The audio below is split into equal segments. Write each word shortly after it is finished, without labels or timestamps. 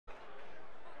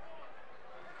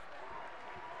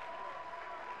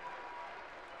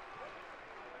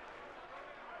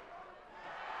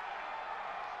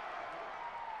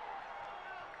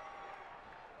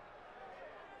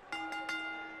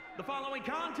The following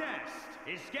contest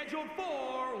is scheduled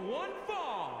for one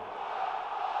fall.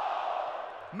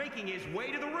 Making his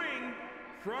way to the ring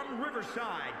from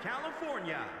Riverside,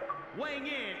 California, weighing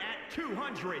in at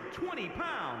 220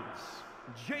 pounds,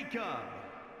 Jacob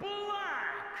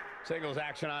Black. Singles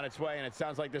action on its way, and it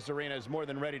sounds like this arena is more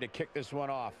than ready to kick this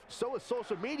one off. So is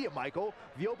social media, Michael.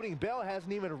 The opening bell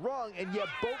hasn't even rung, and yet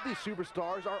both these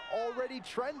superstars are already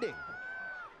trending.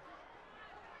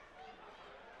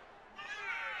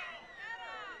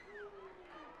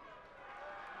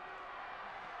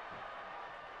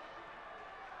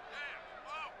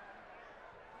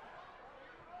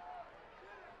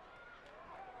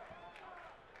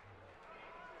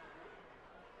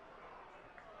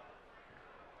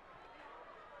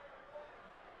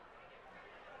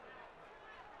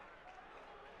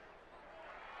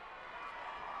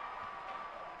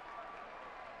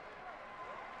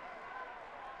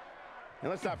 And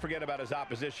let's not forget about his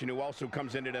opposition, who also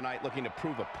comes into tonight looking to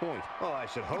prove a point. Oh, I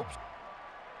should hope so.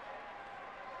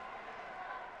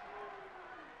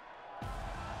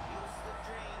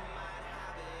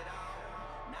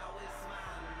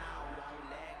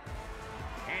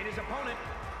 And his opponent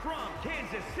from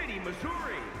Kansas City,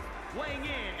 Missouri, weighing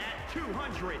in at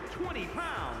 220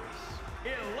 pounds,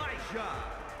 Elijah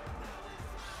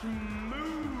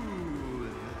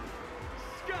Smooth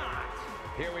Scott.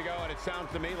 Here we go, and it sounds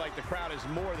to me like the crowd is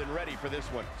more than ready for this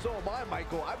one. So am I,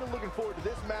 Michael. I've been looking forward to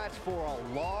this match for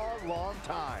a long, long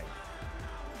time.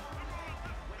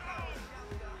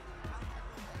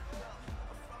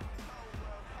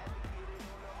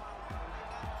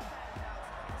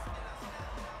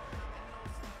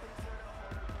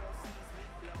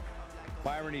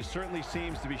 Byron, he certainly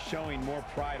seems to be showing more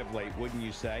pride of late, wouldn't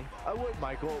you say? I would,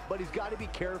 Michael, but he's got to be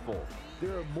careful.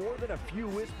 There are more than a few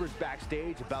whispers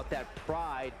backstage about that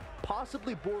pride,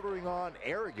 possibly bordering on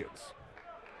arrogance.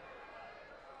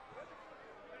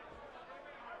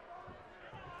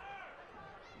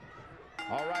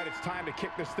 All right, it's time to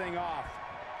kick this thing off.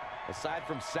 Aside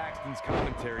from Saxton's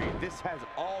commentary, this has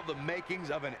all the makings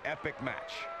of an epic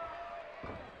match.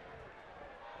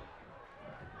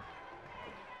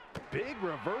 Big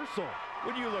reversal.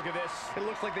 When you look at this, It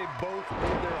looks like they both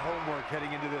did their homework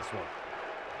heading into this one.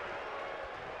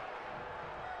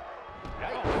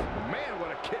 Oh, man,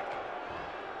 what a kick.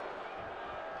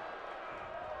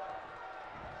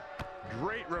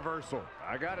 Great reversal.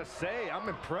 I gotta say, I'm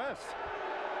impressed.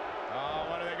 oh,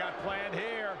 what do they got planned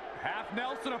here? Half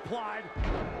Nelson applied.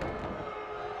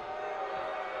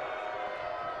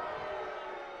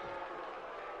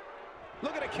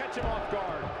 Looking to catch him off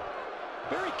guard.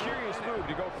 Very curious move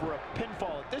to go for a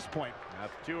pinfall at this point.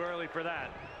 That's too early for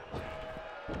that.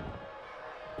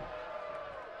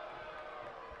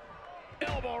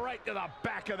 Elbow right to the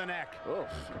back of the neck. Oof.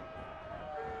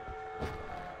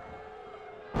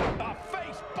 A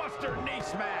face buster knee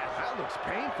smash. That looks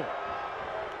painful.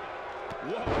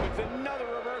 Whoa, it's another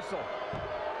reversal.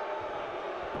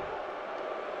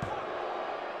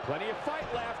 Plenty of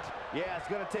fight left. Yeah, it's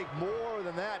gonna take more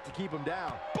than that to keep him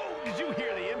down. Boom, did you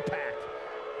hear the impact?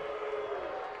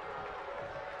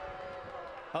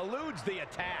 Eludes the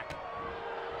attack.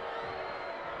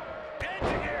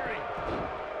 Engineering.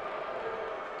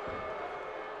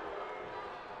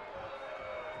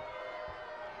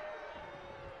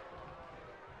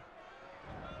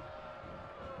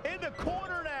 In the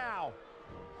corner now.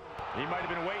 He might have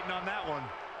been waiting on that one.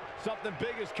 Something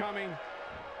big is coming.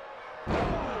 Ooh,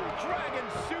 dragon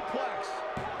suplex.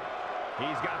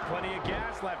 He's got plenty of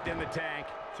gas left in the tank.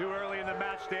 Too early in the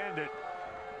match to end it.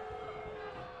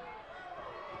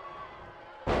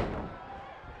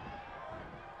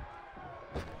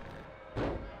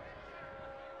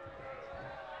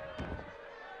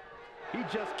 He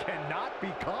just cannot be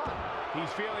caught. He's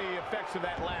feeling the effects of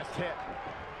that last hit.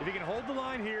 If he can hold the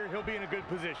line here, he'll be in a good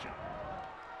position.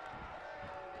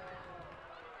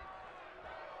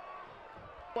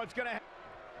 What's gonna happen?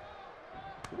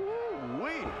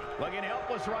 Woo-wee. Looking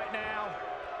helpless right now.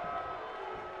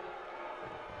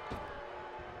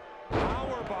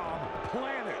 Powerbomb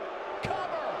planted.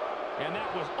 Cover! And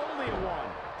that was only a one.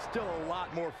 Still a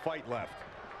lot more fight left.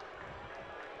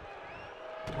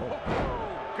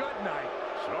 Oh, good night.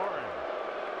 Sorry.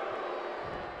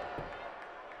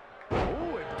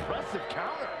 Ooh, impressive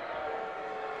counter.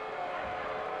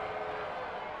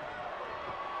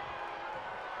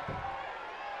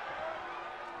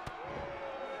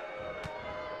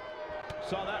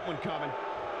 Saw that one coming.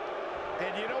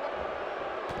 And you know what?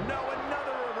 No,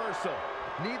 another reversal.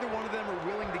 Neither one of them are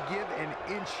willing to give an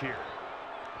inch here.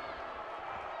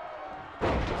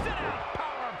 Sit out,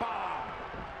 power bomb.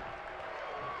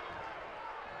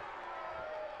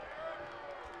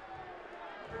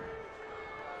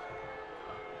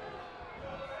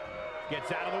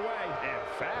 Gets out of the way. And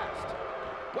fast.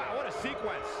 Wow, what a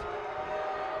sequence.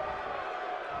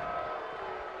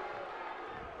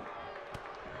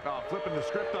 Oh, flipping the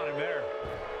script on him there.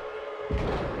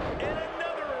 And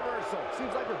another reversal.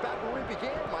 Seems like we're back where we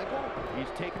began, Michael.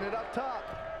 He's taking it up top.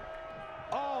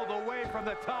 All the way from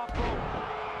the top rope.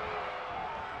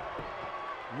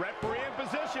 Referee in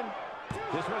position.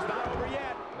 This one's not over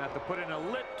yet. Have to put in a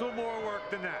little more work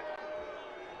than that.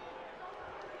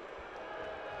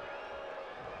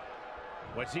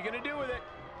 What's he going to do with it?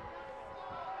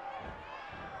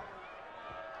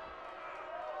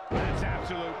 That's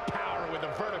absolute power with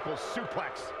a vertical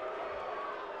suplex.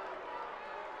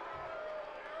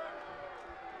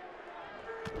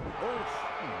 Oh,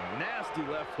 nasty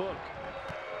left hook.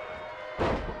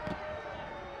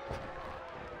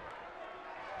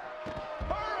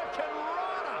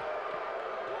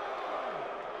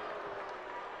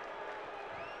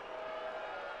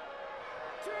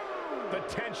 The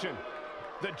tension,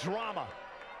 the drama.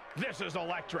 This is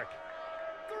electric.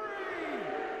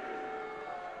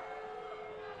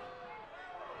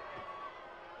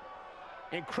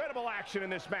 Incredible action in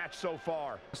this match so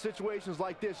far. Situations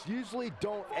like this usually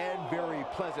don't end very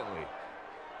pleasantly.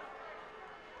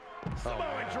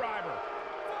 Samoan driver.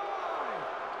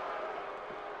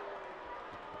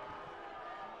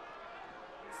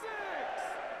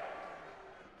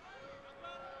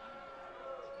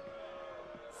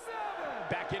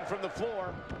 Back in from the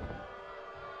floor.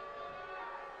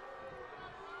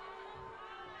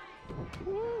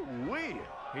 Woo-wee.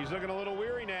 He's looking a little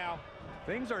weary now.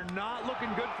 Things are not looking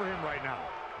good for him right now.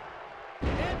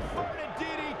 Inverted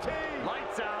DDT.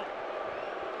 Lights out.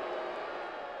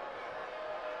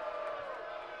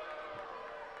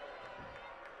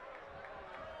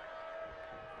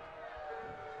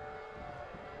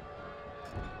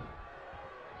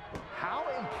 How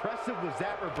impressive was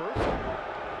that reversal?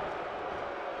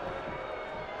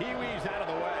 He weaves out of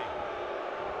the way.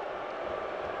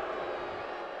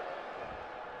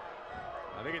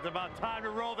 I think it's about time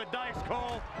to roll the dice,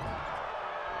 Cole.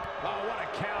 Oh, what a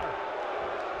counter.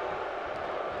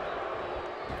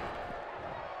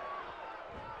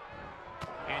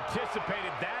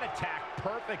 Anticipated that attack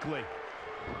perfectly.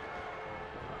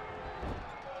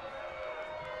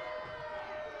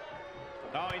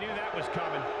 Oh, he knew that was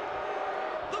coming.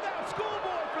 Look out,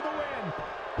 Schoolboy for the win.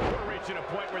 We're reaching a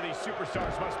point where these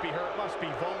superstars must be hurt, must be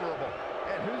vulnerable.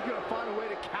 And who's going to find a way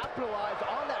to capitalize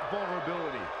on that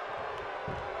vulnerability?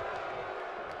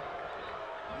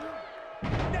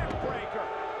 Neck breaker.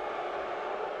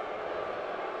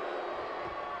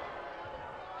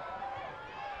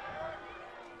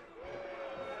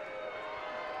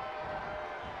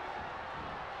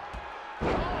 Oh,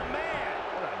 man.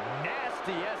 What a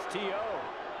nasty STO.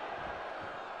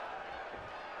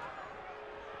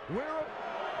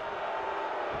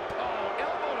 Oh,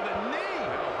 elbow to the knee.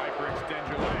 That'll hyperextend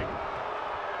your leg.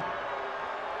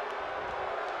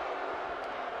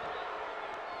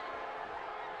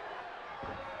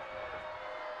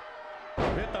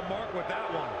 Hit the mark with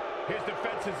that one. His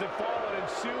defenses have fallen, and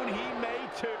soon he may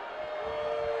too.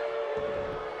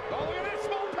 Oh, look at that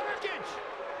small package!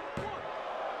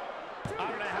 I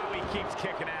don't know how he keeps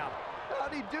kicking out.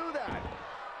 How'd he do that?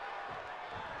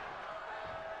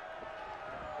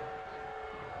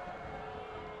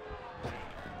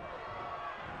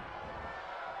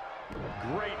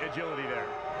 Great agility there.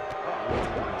 Oh,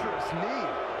 torturous knee.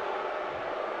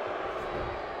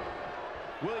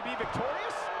 Will he be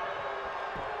victorious?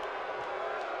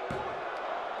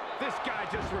 This guy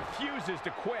just refuses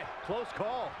to quit. Close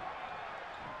call.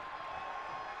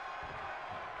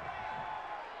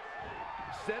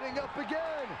 Setting up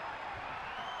again.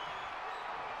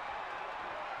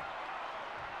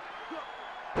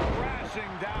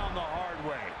 Crashing down the hard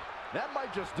way. That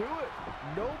might just do it.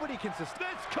 Nobody can sustain.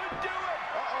 This could do it!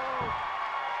 Uh-oh.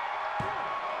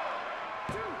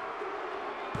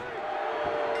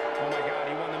 Oh my God,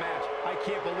 he won the match. I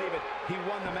can't believe it. He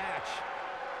won the match.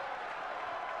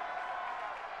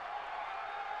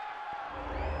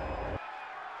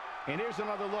 And here's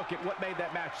another look at what made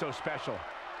that match so special.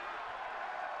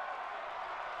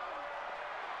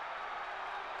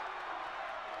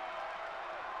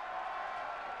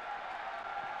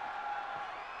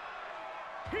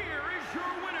 Here is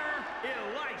your winner,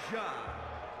 Elijah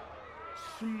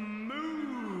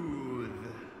Smooth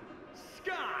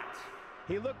Scott.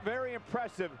 He looked very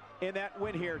impressive in that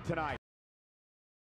win here tonight.